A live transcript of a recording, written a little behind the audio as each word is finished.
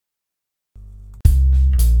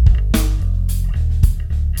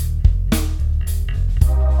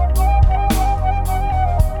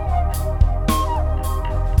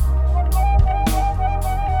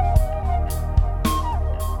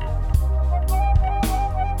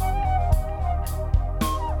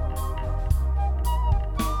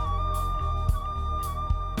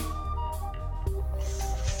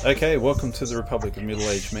Okay, welcome to the Republic of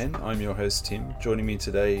Middle-Aged Men. I'm your host, Tim. Joining me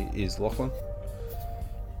today is Lachlan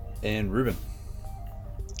and Ruben.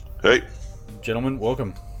 Hey. Gentlemen,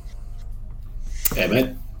 welcome. Hey,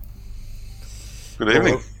 mate. Good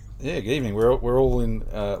evening. Good evening. We're all in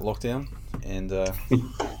lockdown, and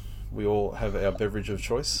we all have our beverage of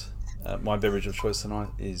choice. My beverage of choice tonight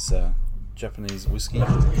is Japanese whiskey.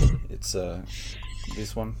 It's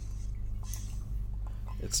this one.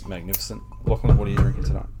 It's magnificent. Lachlan, what are you drinking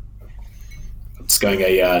tonight? I'm just going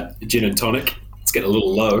a gin and tonic. It's getting a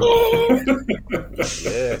little low.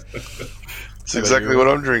 Yeah. It's exactly what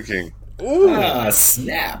I'm drinking. Ooh.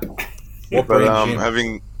 Snap. What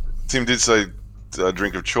having Tim did say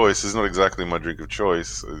drink of choice is not exactly my drink of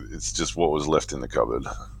choice. It's just what was left in the cupboard.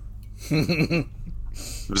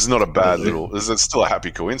 It's not a bad little. It's still a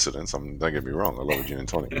happy coincidence. Don't get me wrong. I love a gin and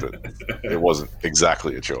tonic, but it wasn't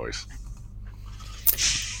exactly a choice.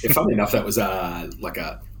 Yeah, funnily enough, that was like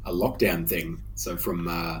a lockdown thing. So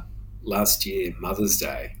from last year, Mother's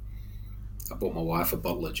Day, I bought my wife a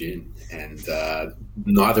bottle of gin, and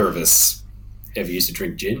neither of us ever used to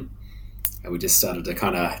drink gin, and we just started to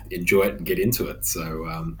kind of enjoy it and get into it. So,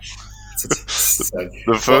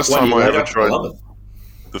 the first time I ever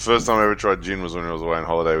tried gin was when I was away on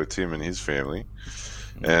holiday with Tim and his family,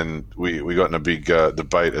 and we got in a big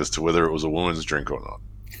debate as to whether it was a woman's drink or not.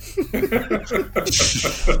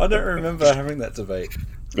 I don't remember having that debate.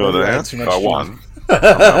 I won.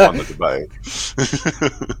 I won the debate.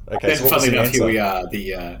 Okay, so funny enough, here we are,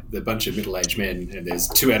 the bunch of middle-aged men, and there's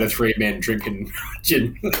 2 out of 3 men drinking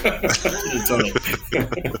gin. Gin and tonic.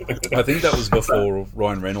 I think that was before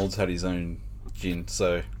Ryan Reynolds had his own gin,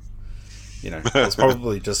 so it was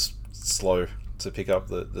probably just slow to pick up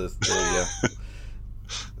the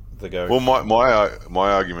go. Well,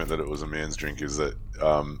 my argument that it was a man's drink is that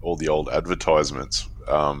all the old advertisements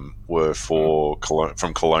were from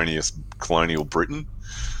colonial Britain.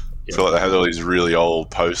 I feel like they had all these really old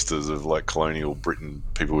posters of like colonial Britain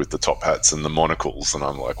people with the top hats and the monocles, and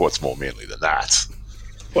I'm like, what's more manly than that?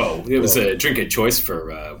 Well, it was a drink of choice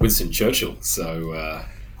for Winston Churchill, so...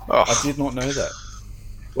 I did not know that.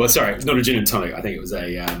 Well, sorry, not a gin and tonic. I think it was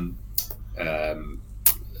a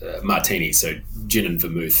martini, so gin and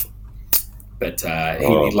vermouth. But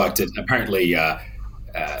he liked it apparently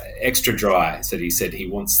extra dry. So he said he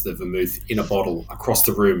wants the vermouth in a bottle across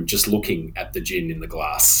the room, just looking at the gin in the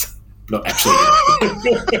glass, not actually.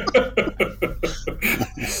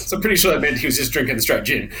 So I'm pretty sure that meant he was just drinking the straight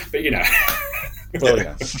gin. But Well,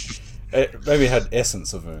 yeah. It maybe had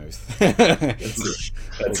essence of vermouth.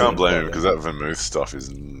 Can't blame him because that vermouth stuff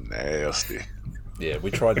is nasty. Yeah,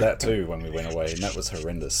 we tried that too when we went away, and that was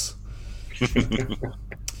horrendous.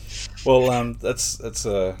 Well, that's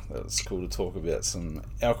cool to talk about some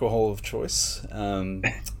alcohol of choice.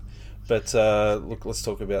 But look, let's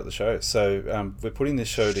talk about the show. So we're putting this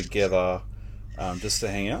show together just to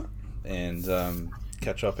hang out and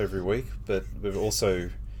catch up every week. But we've also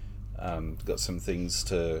got some things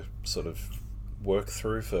to sort of work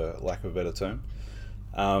through, for lack of a better term.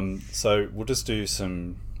 So we'll just do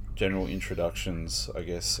some general introductions, I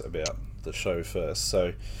guess, about the show first.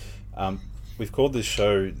 So we've called this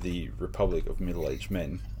show the Republic of Middle-Aged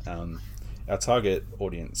Men. Our target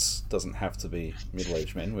audience doesn't have to be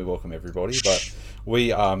middle-aged men. We welcome everybody, but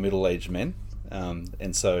we are middle-aged men, and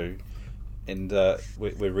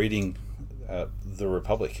we're reading The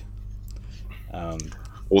Republic.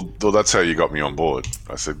 Well, that's how you got me on board.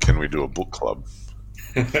 I said, can we do a book club?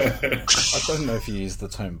 I don't know if you used the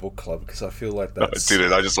term book club, because I feel like that's I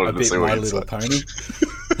didn't. I just wanted to see My what Little Pony.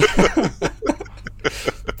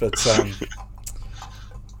 But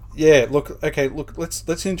yeah, look.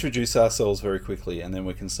 Let's introduce ourselves very quickly, and then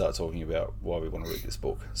we can start talking about why we want to read this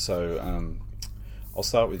book. So I'll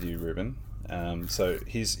start with you, Ruben. So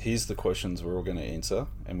here's the questions we're all going to answer,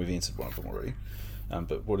 and we've answered one of them already.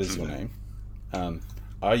 But what is your name?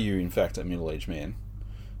 Are you in fact a middle-aged man?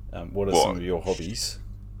 What are some of your hobbies?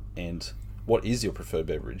 And what is your preferred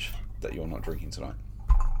beverage that you're not drinking tonight?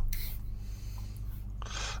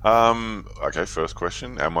 Okay, first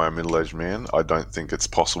question. Am I a middle-aged man? I don't think it's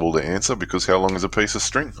possible to answer, because how long is a piece of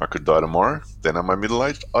string? I could die tomorrow. Then am I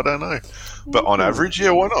middle-aged? I don't know. But on average,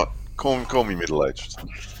 yeah, why not? Call me middle-aged.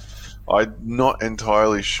 I'm not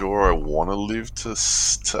entirely sure I want to live to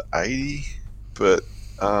 80, but,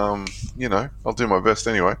 I'll do my best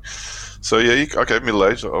anyway. So, yeah, okay,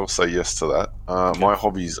 middle-aged, I'll say yes to that. My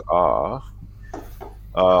hobbies are...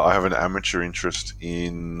 I have an amateur interest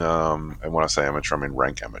in, and when I say amateur, I mean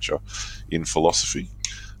rank amateur, in philosophy.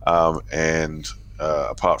 And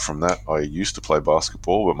apart from that, I used to play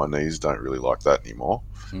basketball, but my knees don't really like that anymore.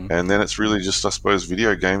 And then it's really just, I suppose,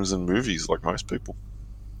 video games and movies, like most people.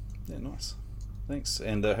 Yeah, nice. Thanks.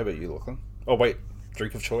 And how about you, Lachlan? Oh, wait.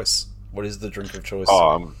 Drink of choice. What is the drink of choice?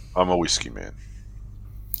 Oh, I'm a whiskey man.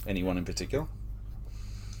 Anyone in particular?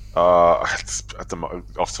 Off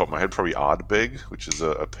the top of my head, probably Ardbeg, which is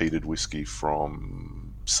a peated whiskey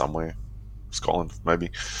from somewhere, Scotland, maybe.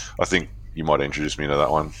 I think you might introduce me to that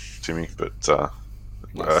one, Timmy. But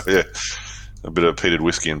Nice. yeah, a bit of peated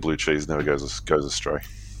whiskey and blue cheese never goes astray.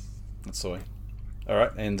 That's soy. All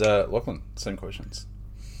right. And Lachlan, same questions.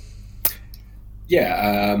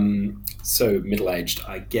 Yeah, so middle-aged,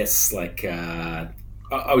 I guess, like, I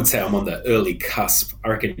would say I'm on the early cusp. I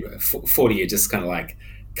reckon 40, you're just kind of like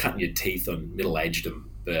cutting your teeth on middle-aged-dom.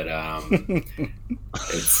 But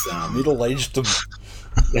it's... Middle-aged-dom.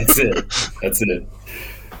 That's it.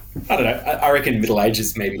 I don't know. I reckon middle age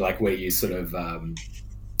is maybe like where you sort of, I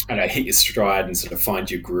don't know, hit your stride and sort of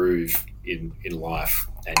find your groove in life,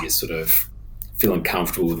 and you're sort of feeling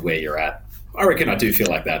comfortable with where you're at. I reckon I do feel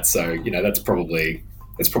like that. So, that's probably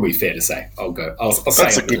fair to say. I'll say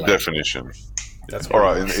That's a I'm good middle-aged. definition. That's All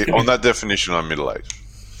right, on that definition, I'm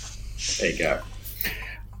middle-aged. There you go.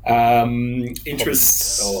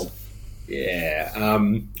 Interests. Oh, yeah.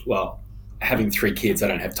 Well, having 3 kids, I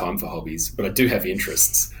don't have time for hobbies, but I do have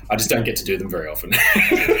interests. I just don't get to do them very often.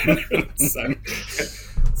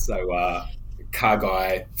 So, car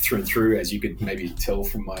guy through and through, as you could maybe tell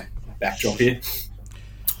from my backdrop here.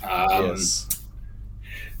 Yes.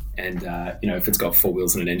 And, if it's got 4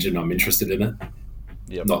 wheels and an engine, I'm interested in it.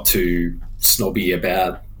 Yep. Not too snobby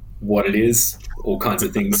about what it is. All kinds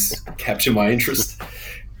of things capture my interest.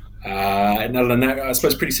 And other than that, I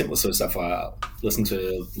suppose pretty simple sort of stuff. I listen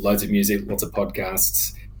to loads of music, lots of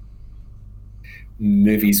podcasts,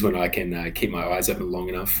 movies when I can keep my eyes open long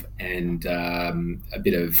enough, and a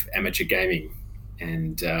bit of amateur gaming.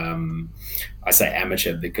 And I say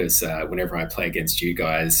amateur because whenever I play against you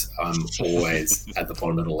guys, I'm always at the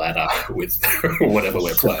bottom of the ladder with whatever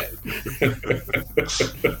we're playing.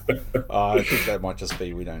 I think that might just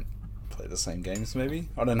be we don't play the same games, maybe.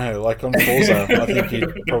 I don't know. Like on Forza, I think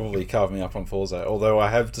you'd probably carve me up on Forza, although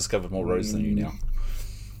I have discovered more roads than you now.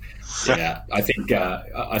 Yeah, I think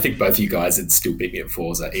both you guys would still beat me at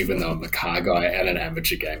Forza, even though I'm a car guy and an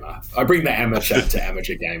amateur gamer. I bring the amateur to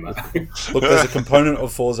amateur gamer. Look, there's a component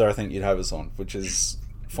of Forza I think you'd have us on, which is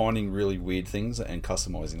finding really weird things and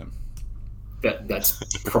customizing them. That's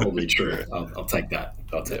probably true. I'll take that.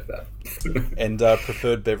 And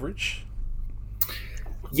preferred beverage?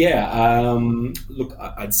 Yeah, look,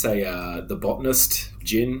 I'd say the Botanist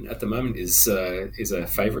gin at the moment is a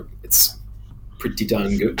favourite. It's pretty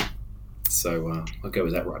darn good. So I'll go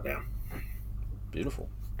with that right now. Beautiful.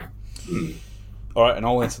 All right, and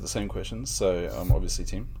I'll answer the same questions. So I'm obviously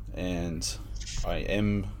Tim, and I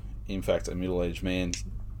am, in fact, a middle-aged man,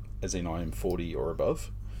 as in I am 40 or above.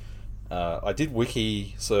 I did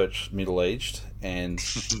wiki search middle-aged, and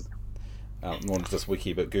not just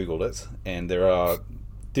wiki, but Googled it, and there are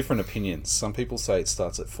different opinions. Some people say it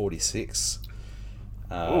starts at 46.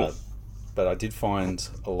 But I did find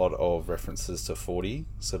a lot of references to 40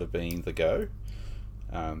 sort of being the go.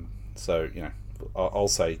 So, I'll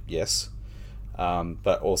say yes.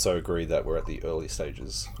 But also agree that we're at the early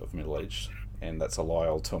stages of middle-aged. And that's a lie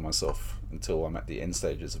I'll tell myself until I'm at the end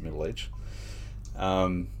stages of middle-age.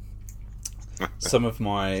 Some of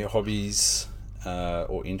my hobbies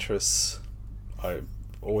or interests, I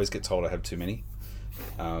always get told I have too many.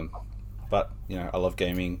 But, I love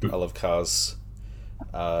gaming. I love cars.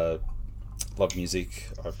 Love music.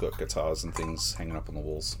 I've got guitars and things hanging up on the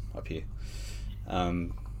walls up here.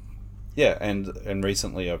 And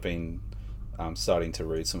recently I've been starting to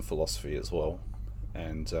read some philosophy as well,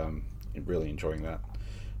 and really enjoying that.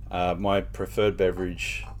 My preferred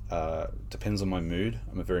beverage depends on my mood.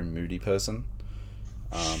 I'm a very moody person,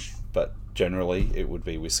 but generally it would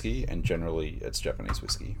be whiskey, and generally it's Japanese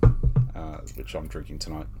whiskey, which I'm drinking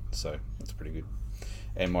tonight, so that's pretty good.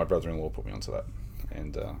 And my brother-in-law put me onto that,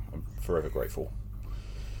 and I'm forever grateful.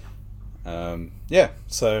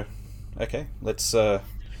 So okay, let's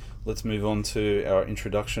move on to our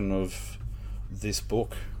introduction of this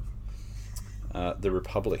book, The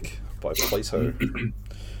Republic by Plato.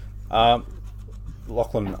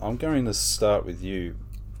 Lachlan, I'm going to start with you,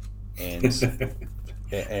 and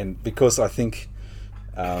because I think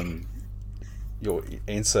your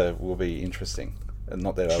answer will be interesting, and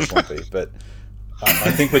not that ours won't be, but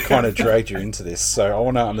I think we kind of dragged you into this, so I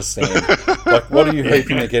want to understand, what are you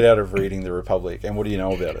hoping to get out of reading The Republic, and what do you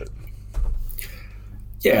know about it?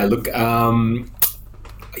 Yeah, look,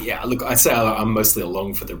 I'd say I'm mostly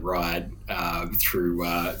along for the ride through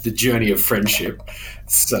the journey of friendship.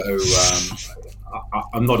 So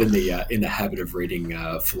I'm not in the habit of reading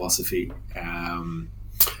philosophy,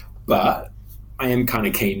 but I am kind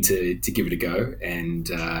of keen to give it a go and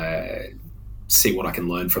see what I can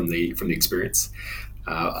learn from the experience.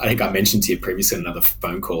 I think I mentioned to you previously in another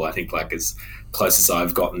phone call, I think like as close as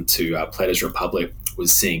I've gotten to Plato's Republic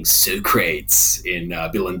was seeing Socrates in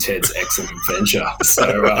Bill and Ted's Excellent Adventure.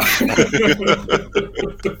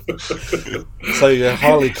 So you're a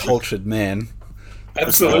highly cultured man.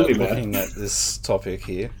 Absolutely, man. Looking at this topic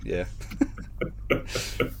here, yeah.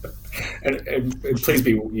 And please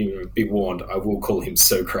be warned, I will call him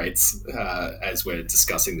Socrates as we're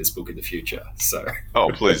discussing this book in the future. So,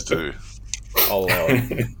 please do.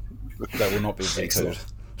 That will not be vetoed.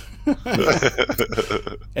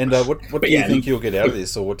 And what do you think you'll get out of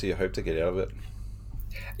this, or what do you hope to get out of it?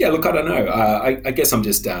 Yeah, look, I don't know. I guess I'm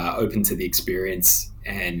just open to the experience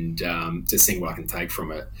and just seeing what I can take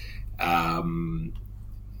from it.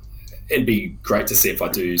 It'd be great to see if I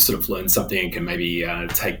do sort of learn something and can maybe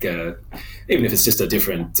take, even if it's just a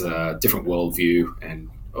different worldview, and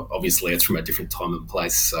obviously it's from a different time and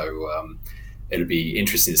place. So it'd be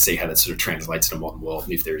interesting to see how that sort of translates to the modern world,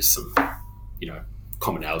 and if there is some,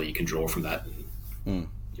 commonality you can draw from that, and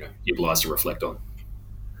utilize to reflect on.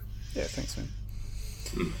 Yeah, thanks, man.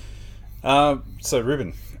 So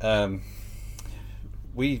Ruben,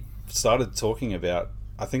 we started talking about.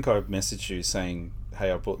 I think I messaged you saying,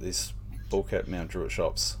 "Hey, I bought this book at Mount Druitt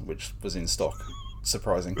Shops, which was in stock."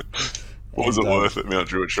 Surprising. What was it worth at Mount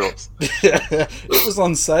Druitt Shops? It was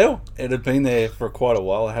on sale. It had been there for quite a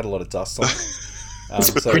while. It had a lot of dust on it.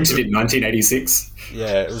 So printed in 1986.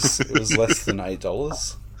 Yeah, it was less than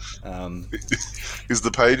 $8. Is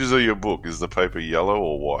the pages of your book, is the paper yellow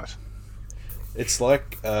or white? It's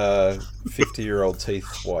like 50-year-old teeth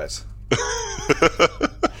white.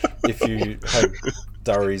 If you had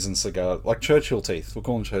durries and cigars, like Churchill teeth, we'll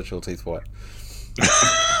call them Churchill teeth white.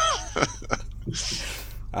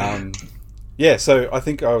 Yeah, so I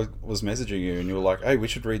think I was messaging you and you were like, "Hey, we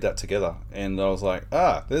should read that together," and I was like,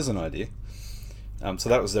 there's an idea. So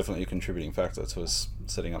that was definitely a contributing factor to us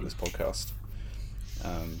setting up this podcast.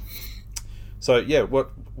 So yeah,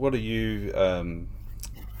 what are you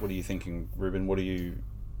thinking, Ruben? Why do you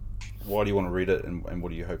want to read it, and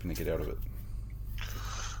what are you hoping to get out of it?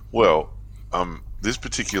 Well, this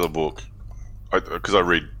particular book, because I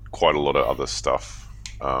read quite a lot of other stuff.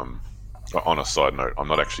 On a side note, I'm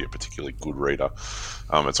not actually a particularly good reader.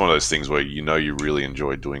 It's one of those things where you really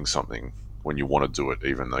enjoy doing something when you want to do it,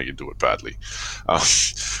 even though you do it badly.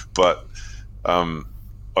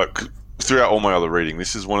 Throughout all my other reading,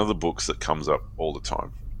 this is one of the books that comes up all the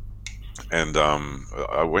time. And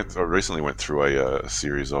I recently went through a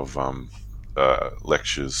series of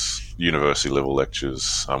lectures, university level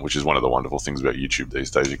lectures, which is one of the wonderful things about YouTube these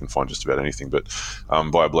days. You can find just about anything, but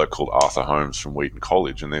by a bloke called Arthur Holmes from Wheaton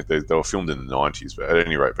College, and they were filmed in the 90s. But at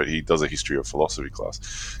any rate, he does a history of philosophy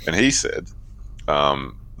class, and he said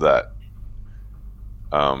that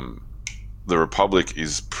the Republic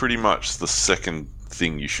is pretty much the second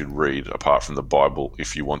thing you should read apart from the Bible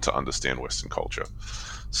if you want to understand Western culture.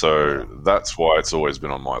 So that's why it's always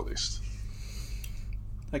been on my list.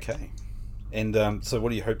 Okay. And so what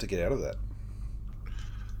do you hope to get out of that?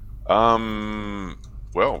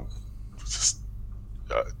 Well, just,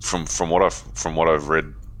 from what I've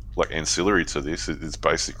read, like ancillary to this, it's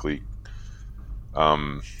basically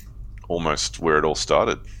almost where it all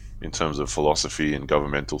started in terms of philosophy and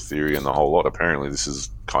governmental theory and the whole lot. Apparently, this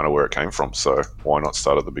is kind of where it came from. So why not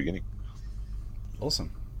start at the beginning?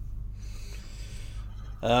 Awesome.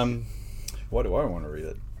 Why do I want to read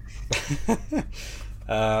it?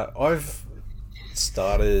 I've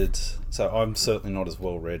started, so I'm certainly not as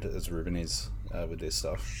well read as Ruben is with this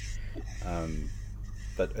stuff,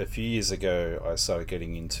 but a few years ago I started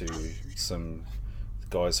getting into some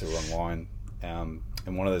guys who were online, and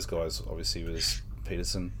one of those guys obviously was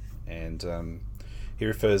Peterson, and he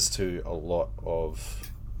refers to a lot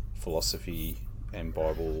of philosophy and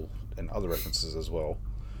Bible and other references as well,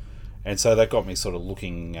 and so that got me sort of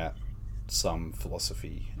looking at some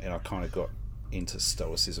philosophy, and I kind of got into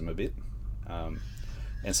Stoicism a bit,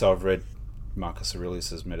 and so I've read Marcus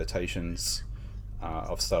Aurelius's Meditations.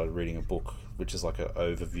 I've started reading a book which is like an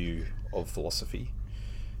overview of philosophy,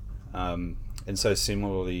 and so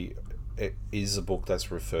similarly it is a book that's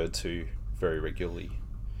referred to very regularly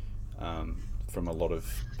from a lot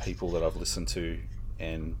of people that I've listened to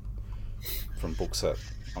and from books that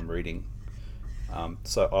I'm reading,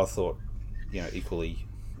 so I thought, equally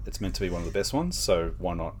it's meant to be one of the best ones, so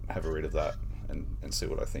why not have a read of that and see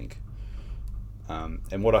what I think.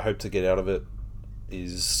 And what I hope to get out of it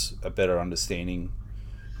is a better understanding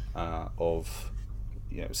of,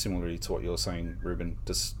 similarly to what you're saying, Ruben,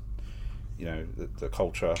 just, the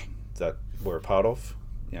culture that we're a part of,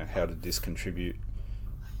 how did this contribute?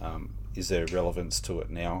 Is there relevance to it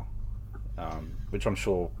now? Which I'm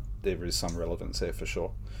sure there is some relevance there for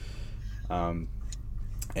sure. And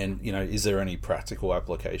is there any practical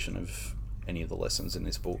application of any of the lessons in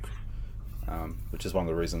this book? Which is one of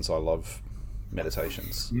the reasons I love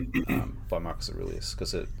Meditations by Marcus Aurelius,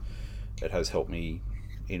 because it has helped me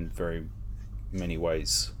in very many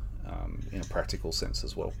ways, in a practical sense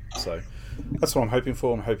as well. So that's what I'm hoping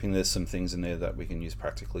for. I'm hoping there's some things in there that we can use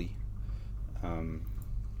practically, and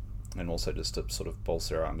also just to sort of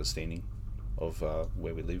bolster our understanding of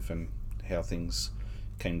where we live and how things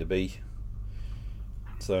came to be.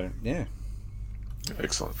 So yeah,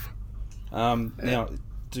 excellent. Now,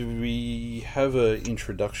 do we have an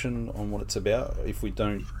introduction on what it's about? If we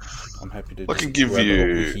don't, I'm happy to. I can give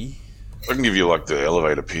you like the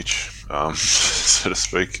elevator pitch, so to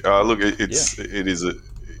speak. Look, it's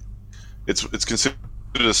considered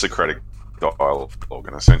a Socratic dialogue,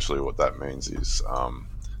 and essentially what that means is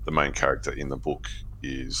the main character in the book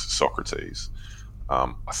is Socrates.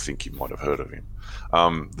 I think you might have heard of him.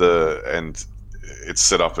 And it's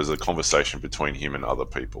set up as a conversation between him and other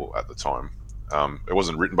people at the time. It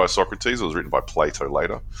wasn't written by Socrates, it was written by Plato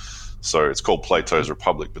later. So it's called Plato's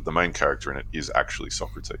Republic, but the main character in it is actually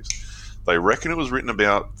Socrates. They reckon it was written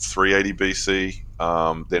about 380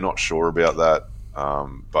 BC. They're not sure about that,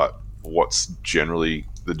 but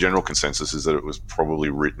the general consensus is that it was probably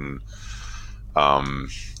written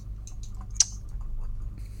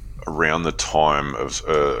around the time of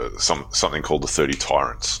something called the 30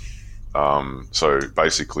 Tyrants. So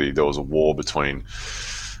basically there was a war between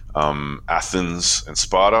Athens and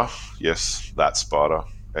Sparta. Yes, that Sparta,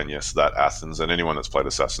 and yes, that Athens. And anyone that's played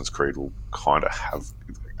Assassin's Creed will kind of have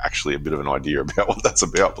actually a bit of an idea about what that's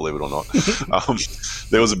about, believe it or not.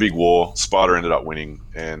 There was a big war. Sparta ended up winning,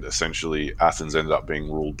 and essentially Athens ended up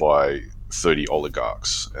being ruled by 30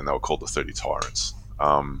 oligarchs, and they were called the 30 Tyrants.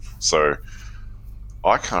 So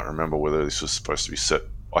I can't remember whether this was supposed to be set.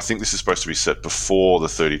 I think this is supposed to be set before the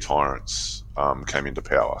 30 Tyrants came into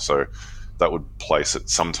power. So that would place it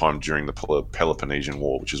sometime during the Peloponnesian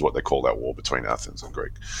War, which is what they call that war between Athens and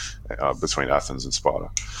between Athens and Sparta.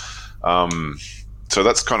 So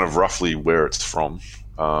that's kind of roughly where it's from.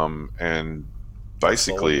 And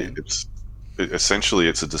basically, essentially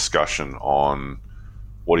it's a discussion on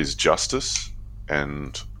what is justice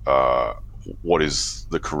and what is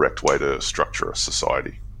the correct way to structure a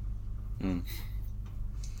society.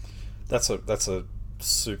 That's a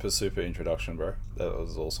super introduction, bro. That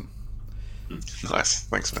was awesome. Nice,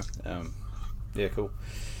 thanks, man. Yeah, cool.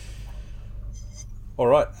 All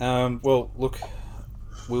right. Well, look,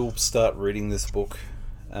 we'll start reading this book,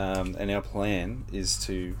 and our plan is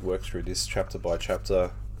to work through this chapter by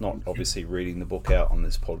chapter. Not obviously reading the book out on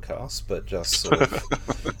this podcast, but just sort of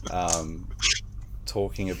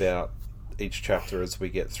talking about each chapter as we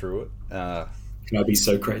get through it. Can I be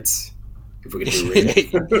Socrates? If we could do a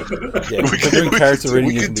reenactment. Yeah,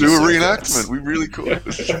 we could do a reenactment. We really could.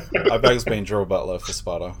 I bag's been Gerald Butler for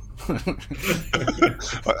Sparta.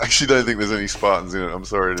 I actually don't think there's any Spartans in it. I'm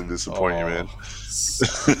sorry to disappoint you, man.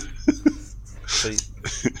 See,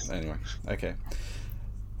 anyway, okay.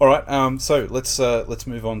 All right. So let's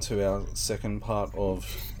move on to our second part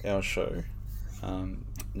of our show.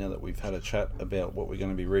 Now that we've had a chat about what we're going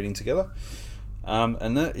to be reading together,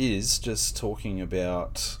 and that is just talking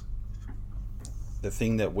about the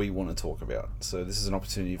thing that we want to talk about. So this is an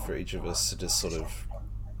opportunity for each of us to just sort of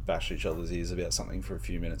bash each other's ears about something for a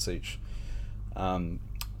few minutes each.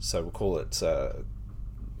 So we'll call it, I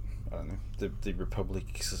don't know, the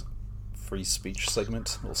Republic's free speech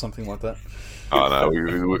segment or something like that. Oh no,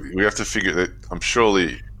 we have to figure that. I'm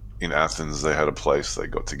surely in Athens they had a place they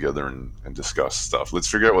got together and discussed stuff. Let's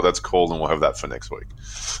figure out what that's called, and we'll have that for next week.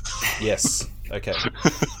 Yes. Okay.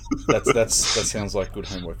 That sounds like good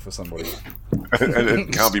homework for somebody. And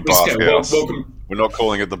it can't be bathhouse. We're not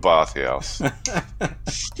calling it the bathhouse. What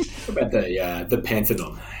about the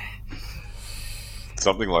Pantheon?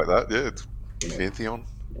 Something like that, yeah. Pantheon?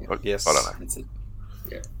 Yeah. Yes. I don't know. That's it.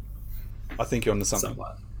 Yeah. I think you're onto something.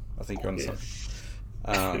 Somewhat. I think you're onto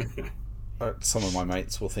something. Some of my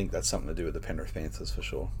mates will think that's something to do with the Penrith Panthers for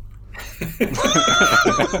sure.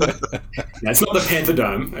 That's not the Panther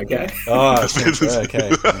Dome, okay? Oh,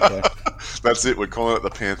 okay. That's it. We're calling it the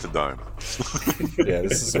Panther Dome. Yeah,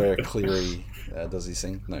 this is where Cleary does his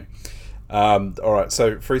thing. No. All right.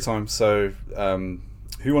 So free time. So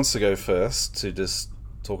who wants to go first to just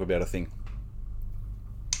talk about a thing?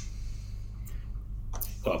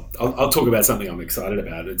 Well, I'll talk about something I'm excited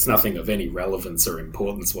about. It's nothing of any relevance or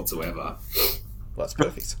importance whatsoever. Well, that's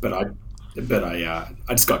perfect. But but I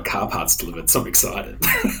just got car parts delivered, so I'm excited.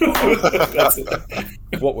 That's it.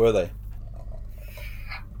 What were they?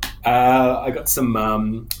 I got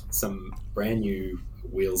some brand new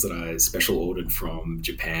wheels that I special ordered from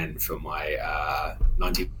Japan for my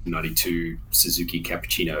 1992 Suzuki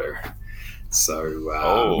Cappuccino.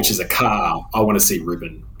 So, which is a car I want to see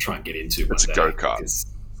Ruben try and get into. It's a go-kart.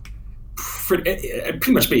 It'd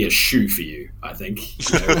pretty much be a shoe for you, I think.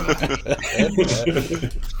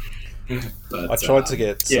 But, I tried to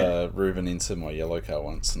get Ruben into my yellow car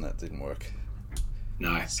once, and that didn't work.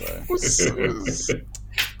 No. So,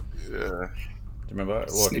 yeah. remember?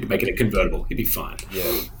 Just need to make it a convertible. He'd be fine.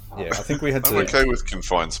 Yeah. I think we had to. I'm okay with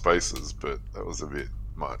confined spaces, but that was a bit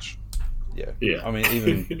much. Yeah. I mean,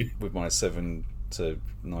 even with my 7 to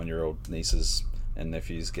 9-year-old nieces and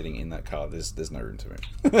nephews getting in that car, there's no room to move.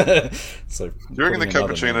 So, do you reckon the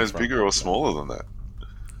Cappuccino is bigger or smaller than that?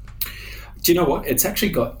 Do you know what? It's actually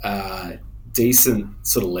got decent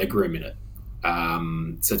sort of legroom in it.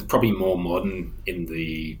 So it's probably more modern in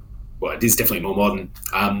the. Well, it is definitely more modern.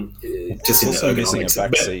 Just it's in also the missing a ergonomics.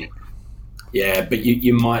 back seat. Yeah, but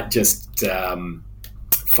you might just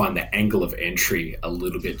find the angle of entry a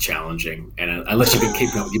little bit challenging, and unless you've been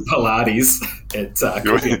keeping up with your Pilates, it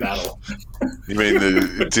could be a battle. You mean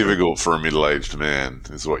it's difficult for a middle-aged man,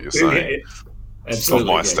 is what you're saying? Absolutely.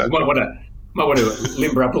 Not my stat. You might want to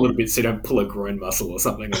limber up a little bit so you don't pull a groin muscle or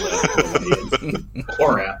something,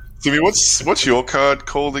 or out. Timmy, what's your card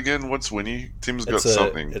called again? What's Winnie? Tim's got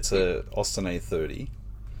something. It's a Austin A30.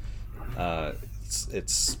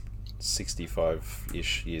 It's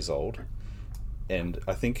 65-ish years old, and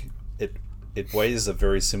I think it weighs a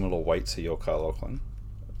very similar weight to your car, Lachlan.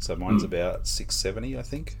 So mine's about 670, I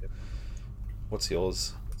think. What's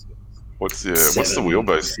yours? What's the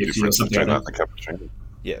wheelbase difference between that and the Cappuccino?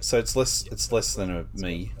 Yeah, so it's less than a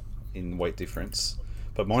me in weight difference,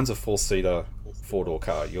 but mine's a 4-seater 4-door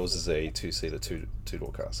car. Yours is a 2-seater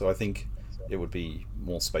 2-door car. So I think it would be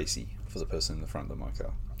more spacey for the person in the front than my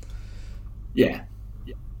car. Yeah.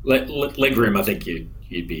 Leg room, I think you'd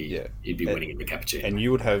be winning in the Cappuccino. And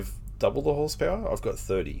you would have double the horsepower. I've got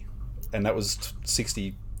 30, and that was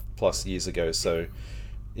 60 plus years ago. So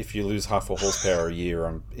if you lose half a horsepower a year,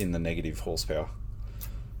 I'm in the negative horsepower.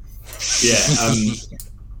 Yeah.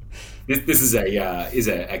 This is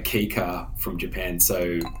a key car from Japan.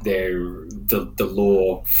 So the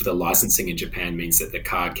law for the licensing in Japan means that the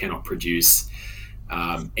car cannot produce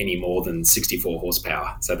any more than 64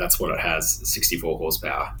 horsepower. So that's what it has, 64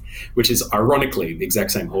 horsepower, which is ironically the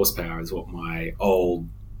exact same horsepower as what my old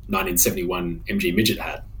 1971 MG Midget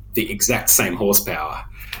had. The exact same horsepower.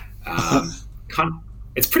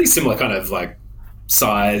 It's pretty similar kind of like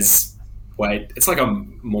size, weight. It's like a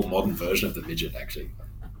more modern version of the Midget, actually.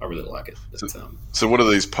 I really like it. But, so what are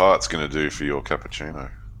these parts going to do for your Cappuccino?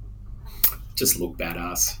 Just look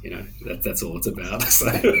badass, that's all it's about. So,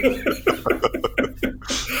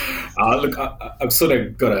 look, I've sort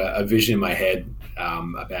of got a vision in my head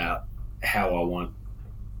about how I want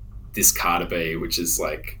this car to be, which is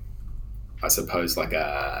like, I suppose, like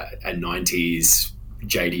a 90s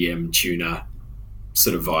JDM tuner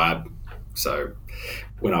sort of vibe. So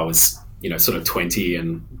when I was, sort of 20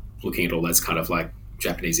 and looking at all those kind of like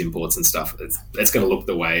Japanese imports and stuff, it's going to look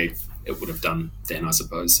the way it would have done then, I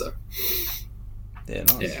suppose. So yeah,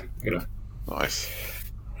 nice. Yeah, I'm gonna nice.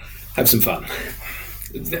 Have some fun.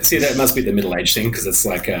 See, that must be the middle-age thing, because it's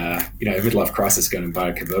like a midlife crisis going to buy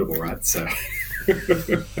a convertible, right? So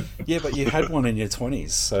yeah, but you had one in your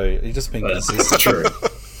 20s, so you're just being consistent. That's true.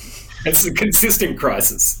 It's a consistent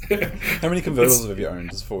crisis. How many convertibles have you owned,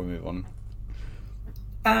 just before we move on?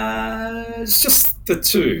 It's just the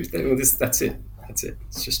 2. That's it.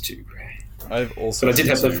 It's just 2. I've also. But I did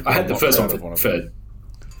have I had the first one for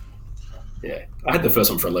yeah. I had the first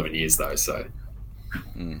one for 11 years though, so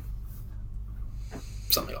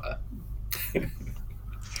something like that.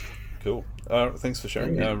 Cool. Thanks for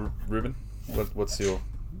sharing, Ruben. What's your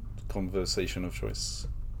conversation of choice?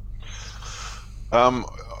 I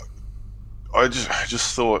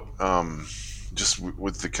just thought, just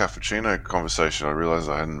with the Cappuccino conversation, I realised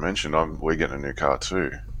I hadn't mentioned we're getting a new car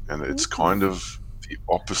too, and it's kind of the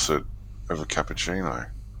opposite of a Cappuccino.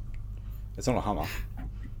 It's not a Hummer.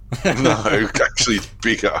 No, actually, it's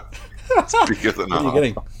bigger. It's bigger than a Hummer. What are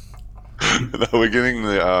you getting? No, we're getting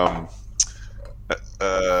the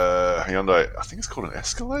Hyundai. I think it's called an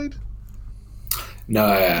Escalade. No,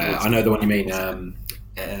 I know the one you mean. I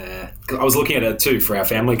was looking at it too for our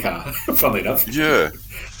family car. Funnily enough. Yeah.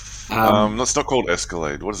 It's not called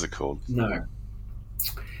Escalade. What is it called? No.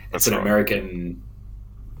 It's an American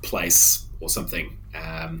place or something.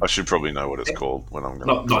 I should probably know what it's called when I'm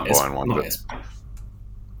going to buy one.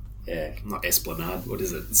 Yeah, not Esplanade. What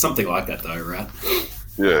is it? Something like that, though, right?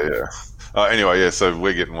 Yeah. Anyway, yeah. So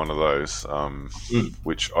we're getting one of those, Mm.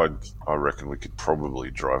 which I reckon we could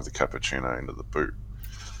probably drive the cappuccino into the boot.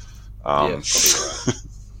 Yeah,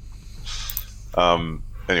 Probably right.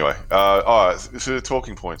 Anyway, so the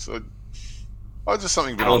talking points. Just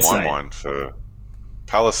something been on my Palisade. mind for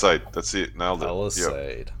Palisade. That's it. Nailed it. Yep.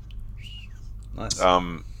 Palisade. Nice.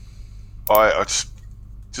 I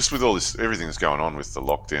just with all this, everything that's going on with the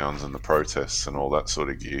lockdowns and the protests and all that sort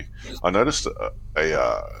of gear, I noticed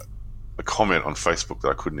a comment on Facebook that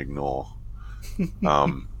I couldn't ignore,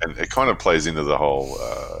 and it kind of plays into the whole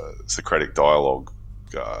Socratic dialogue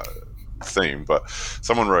theme. But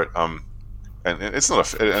someone wrote, and it's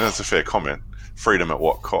not and it's a fair comment. Freedom at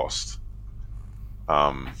what cost?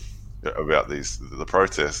 About the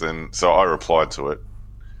protests, and so I replied to it.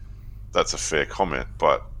 That's a fair comment,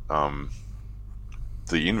 but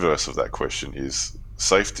the inverse of that question is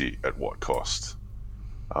safety at what cost?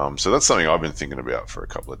 So that's something I've been thinking about for a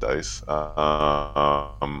couple of days.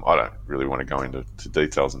 I don't really want to go into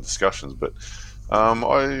details and discussions, but I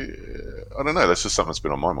don't know. That's just something that's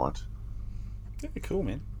been on my mind. Yeah, cool,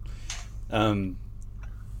 man.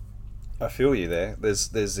 I feel you there. There's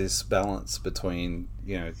this balance between,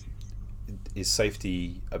 is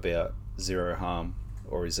safety about zero harm,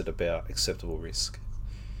 or is it about acceptable risk?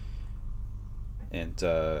 And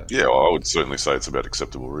yeah, well, I would certainly say it's about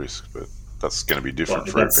acceptable risk, but that's going to be different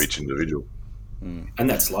for each individual. And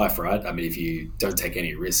that's life, right? I mean, if you don't take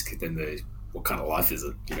any risk, then what kind of life is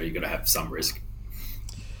it? You've got to have some risk.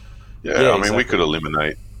 Yeah, I mean, exactly.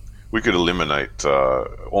 we could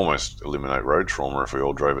almost eliminate road trauma if we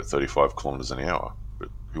all drove at 35 kilometres an hour. But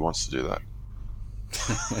who wants to do that?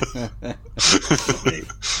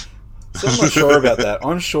 So I'm not sure about that.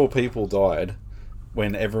 I'm sure people died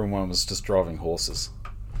when everyone was just driving horses.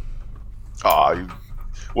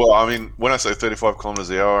 Well, I mean, when I say 35 kilometres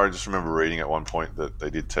an hour, I just remember reading at one point that they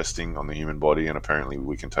did testing on the human body, and apparently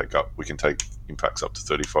we can take impacts up to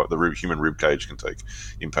 35. The human rib cage can take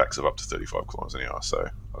impacts of up to 35 kilometres an hour. So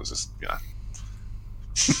I was just,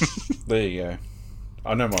 There you go.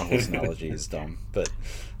 I know my horse analogy is dumb, but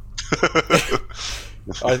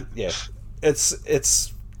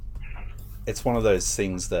it's one of those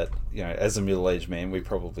things that, as a middle-aged man, we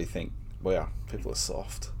probably think, wow, people are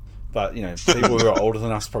soft. But people who are older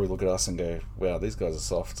than us probably look at us and go, wow, these guys are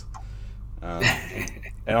soft. And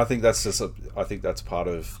I think that's that's part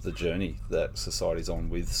of the journey that society's on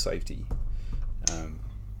with safety.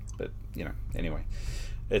 But anyway,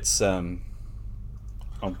 it's I'm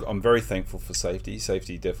very thankful for safety.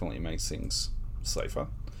 Safety definitely makes things safer.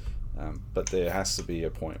 But there has to be a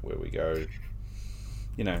point where we go,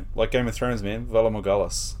 like Game of Thrones, man, Valar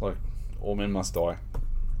Morghulis, like all men must die.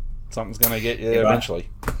 Something's going to get you there eventually.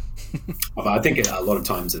 I think a lot of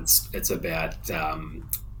times it's about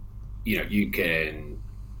you can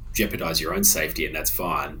jeopardize your own safety and that's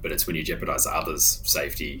fine, but it's when you jeopardize others'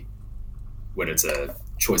 safety, when it's a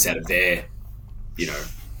choice out of their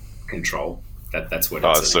control, that's when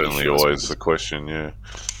it's certainly always the question.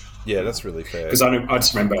 Yeah, that's really fair. Because I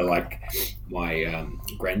just remember, like, my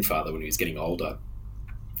grandfather, when he was getting older,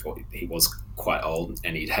 or he was quite old,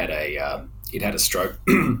 and he'd had a stroke,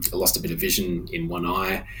 lost a bit of vision in one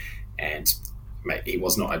eye, and he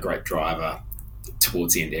was not a great driver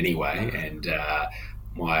towards the end anyway. And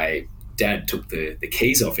my dad took the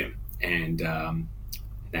keys off him, and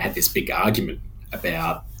they had this big argument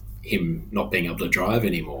about him not being able to drive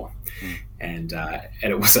anymore. And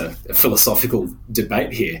it was a philosophical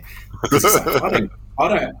debate here, because he's like,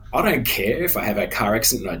 I don't care if I have a car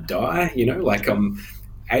accident and I die. Like, I'm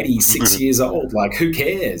 86 years old. Like, who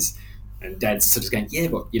cares? And Dad's sort of going, yeah,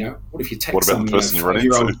 but what if you take some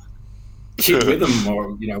 5-year-old kid with them,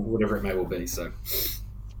 or whatever it may well be. So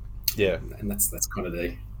yeah, and that's kind of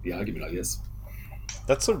the argument, I guess.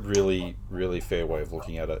 That's a really, really fair way of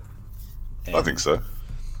looking at it. And I think so.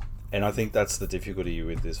 And I think that's the difficulty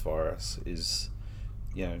with this virus is,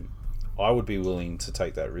 I would be willing to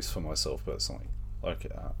take that risk for myself personally. Like,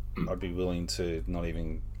 I'd be willing to not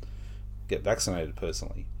even get vaccinated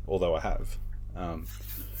personally, although I have,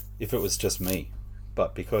 if it was just me.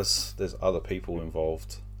 But because there's other people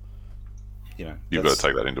involved, you've got to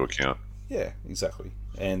take that into account. Yeah, exactly.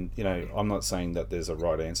 And, I'm not saying that there's a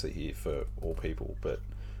right answer here for all people, but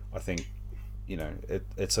I think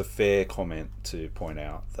it's a fair comment to point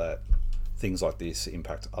out that things like this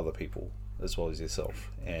impact other people as well as yourself.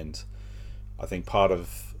 And I think part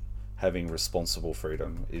of having responsible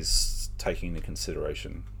freedom is taking into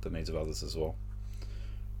consideration the needs of others as well.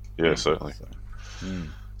 Yeah, certainly.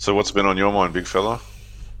 So what's been on your mind, big fella?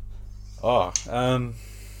 The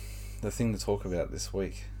thing to talk about this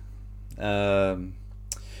week.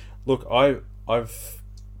 Look, I've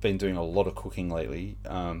been doing a lot of cooking lately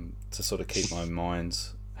to sort of keep my mind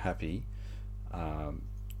happy.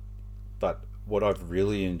 But what I've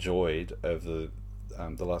really enjoyed over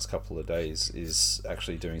the last couple of days is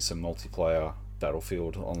actually doing some multiplayer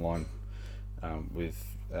Battlefield online with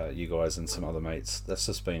you guys and some other mates. That's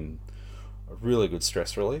just been a really good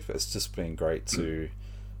stress relief. It's just been great to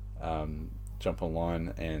jump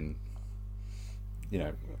online and, you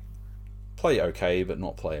know, play okay but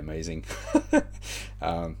not play amazing.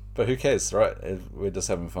 But who cares, right? We're just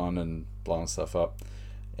having fun and blowing stuff up,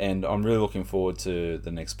 and I'm really looking forward to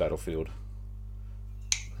the next Battlefield.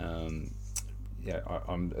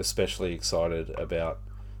 I'm especially excited about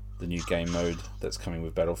the new game mode that's coming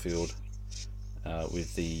with Battlefield,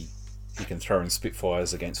 with you can throw in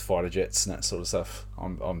Spitfires against fighter jets and that sort of stuff.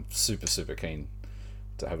 I'm super keen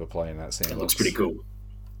to have a play in that sandbox. It looks pretty cool.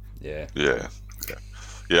 Yeah.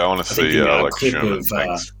 I want to see like clip Sherman of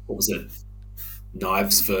tanks. what was it?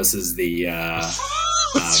 Knives versus the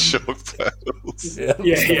Shock battles. yeah.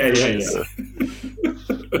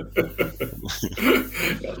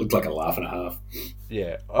 It looked like a laugh and a half.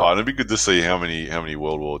 Yeah. Oh, it'd be good to see how many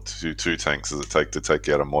World War II tanks does it take to take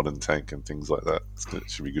out a modern tank and things like that. It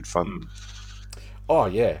should be good fun. Oh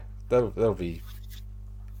yeah, that'll be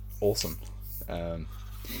awesome.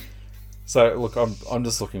 So look, I'm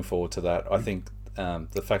just looking forward to that. I think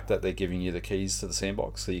the fact that they're giving you the keys to the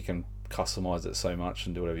sandbox so you can customize it so much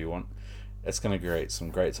and do whatever you want, it's going to create some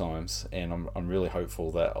great times, and I'm really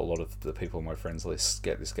hopeful that a lot of the people on my friends list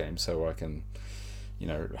get this game so I can, you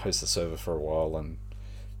know, host the server for a while. And,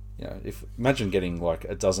 you know, imagine getting like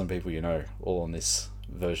a dozen people, you know, all on this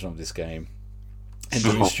version of this game and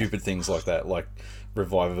doing stupid things like that, like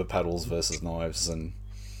Reviver paddles versus knives, and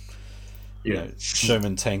you know,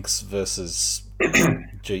 Sherman tanks versus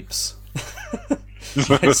jeeps.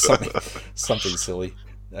 something silly.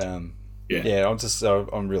 I'm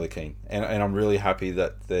really keen, and I'm really happy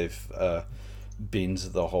that they've binned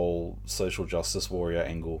the whole social justice warrior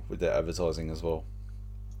angle with their advertising as well.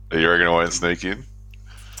 You reckon it won't sneak in?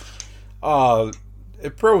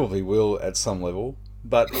 It probably will at some level,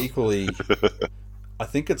 but equally, I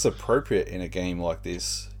think it's appropriate in a game like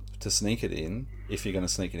this to sneak it in if you're going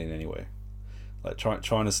to sneak it in anywhere. Like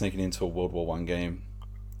trying to sneak it into a World War I game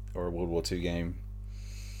or a World War II game.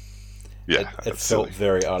 Yeah, it felt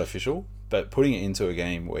very artificial, but putting it into a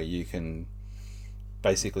game where you can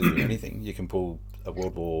basically do anything, you can pull a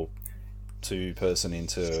World War II person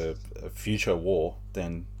into a future war,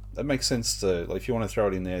 then that makes sense to, like, if you want to throw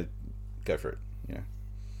it in there, go for it. You know.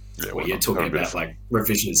 Yeah, well, you're talking about like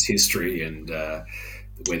revisionist history and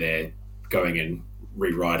where they're going and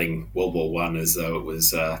rewriting World War One as though it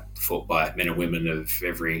was fought by men and women of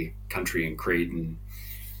every country and creed and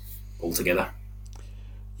all together.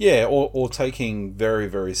 Yeah, or taking very,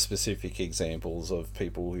 very specific examples of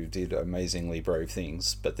people who did amazingly brave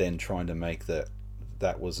things, but then trying to make that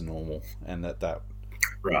was normal, and that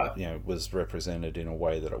right, you know, was represented in a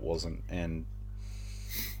way that it wasn't. And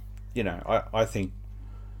you know, I think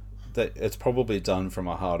that it's probably done from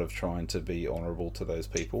a heart of trying to be honourable to those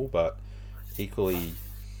people, but equally,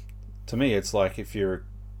 to me, it's like if you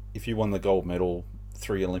won the gold medal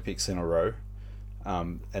 3 Olympics in a row,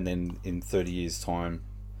 and then in 30 years' time,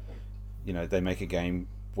 you know, they make a game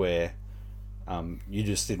where you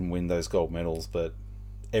just didn't win those gold medals, but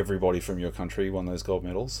everybody from your country won those gold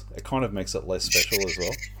medals. It kind of makes it less special as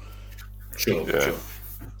well. Sure.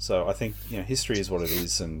 So I think, you know, history is what it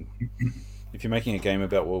is, and if you're making a game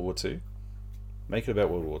about World War II, make it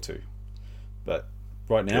about World War II. But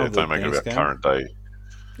right now, don't make it about game, current day.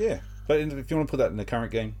 Yeah, but if you want to put that in the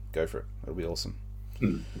current game, go for it. It'll be awesome.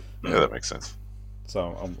 Yeah, that makes sense.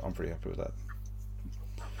 So I'm pretty happy with that.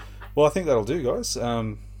 Well, I think that'll do, guys.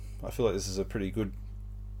 I feel like this is a pretty good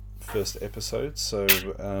first episode, so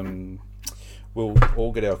we'll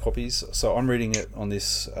all get our copies. So I'm reading it on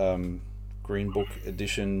this Green Book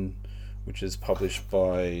edition, which is published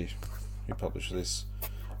by, who published this?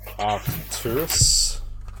 Arcturus,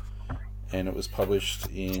 and it was published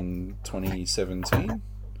in 2017.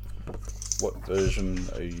 What version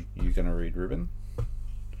are you going to read, Ruben?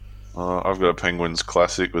 I've got a Penguins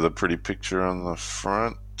Classic with a pretty picture on the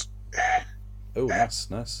front. Oh,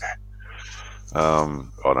 nice. I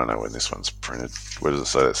don't know when this one's printed. Where does it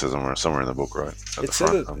say? It says somewhere in the book, right? At it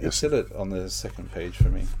said it on the second page for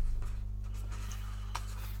me.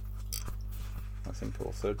 I think,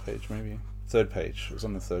 or third page maybe. Third page. It was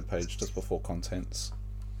on the third page, just before contents.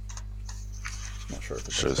 Not sure if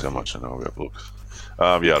it shows how much I know about books. Yeah,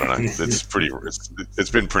 I don't know. It's pretty. It's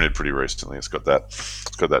been printed pretty recently. It's got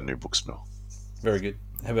that new book smell. Very good.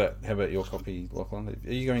 How about your copy, Lachlan?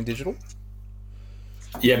 Are you going digital?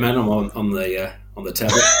 Yeah, man, I'm on the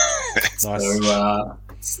tablet.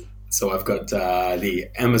 Nice. So I've got the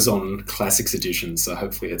Amazon Classics edition. So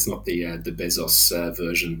hopefully it's not the Bezos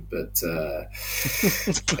version, but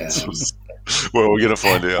well, we're going to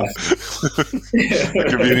find out. It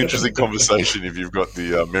could be an interesting conversation if you've got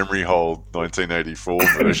the memory hold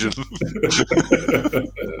 1984 version.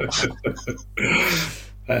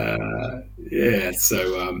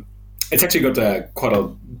 So it's actually got quite a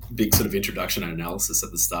big sort of introduction and analysis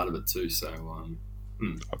at the start of it too. So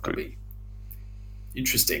that'll be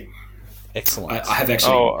interesting. Excellent. I have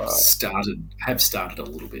actually started a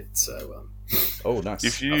little bit. So nice.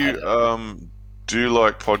 If you do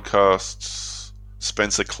like podcasts,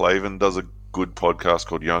 Spencer Clavin does a good podcast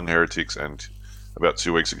called Young Heretics, and about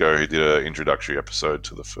 2 weeks ago he did an introductory episode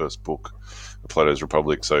to the first book, Plato's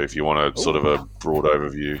Republic. So if you want sort of a broad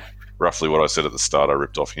overview, roughly what I said at the start, I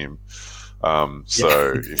ripped off him.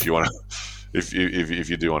 So if you want to, if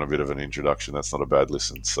you do want a bit of an introduction, that's not a bad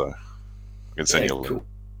listen. So I can send you a link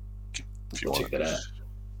if you want. Check that out.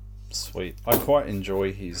 Sweet. I quite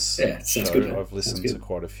enjoy his show. Good, I've listened to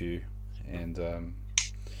quite a few, and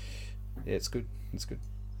it's good. It's good.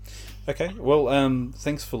 Okay. Well,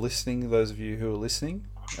 thanks for listening, those of you who are listening.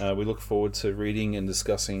 We look forward to reading and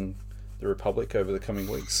discussing the Republic over the coming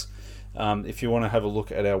weeks. If you want to have a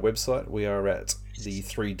look at our website, we are at the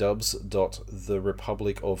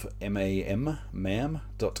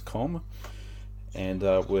 3dubs.therepublicofmam.com, and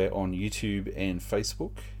we're on YouTube and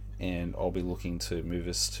Facebook, and I'll be looking to move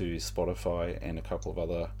us to Spotify and a couple of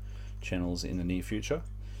other channels in the near future.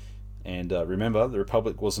 And remember, the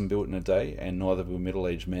Republic wasn't built in a day, and neither were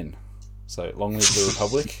middle-aged men. So long live the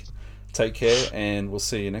Republic. Take care, and we'll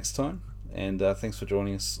see you next time. And thanks for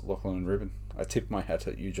joining us, Lachlan and Ruben. I tip my hat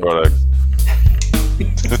at you, John. Righto.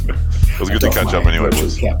 It was good to catch up anyway,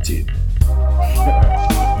 boys.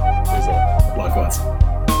 Likewise.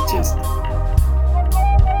 Cheers.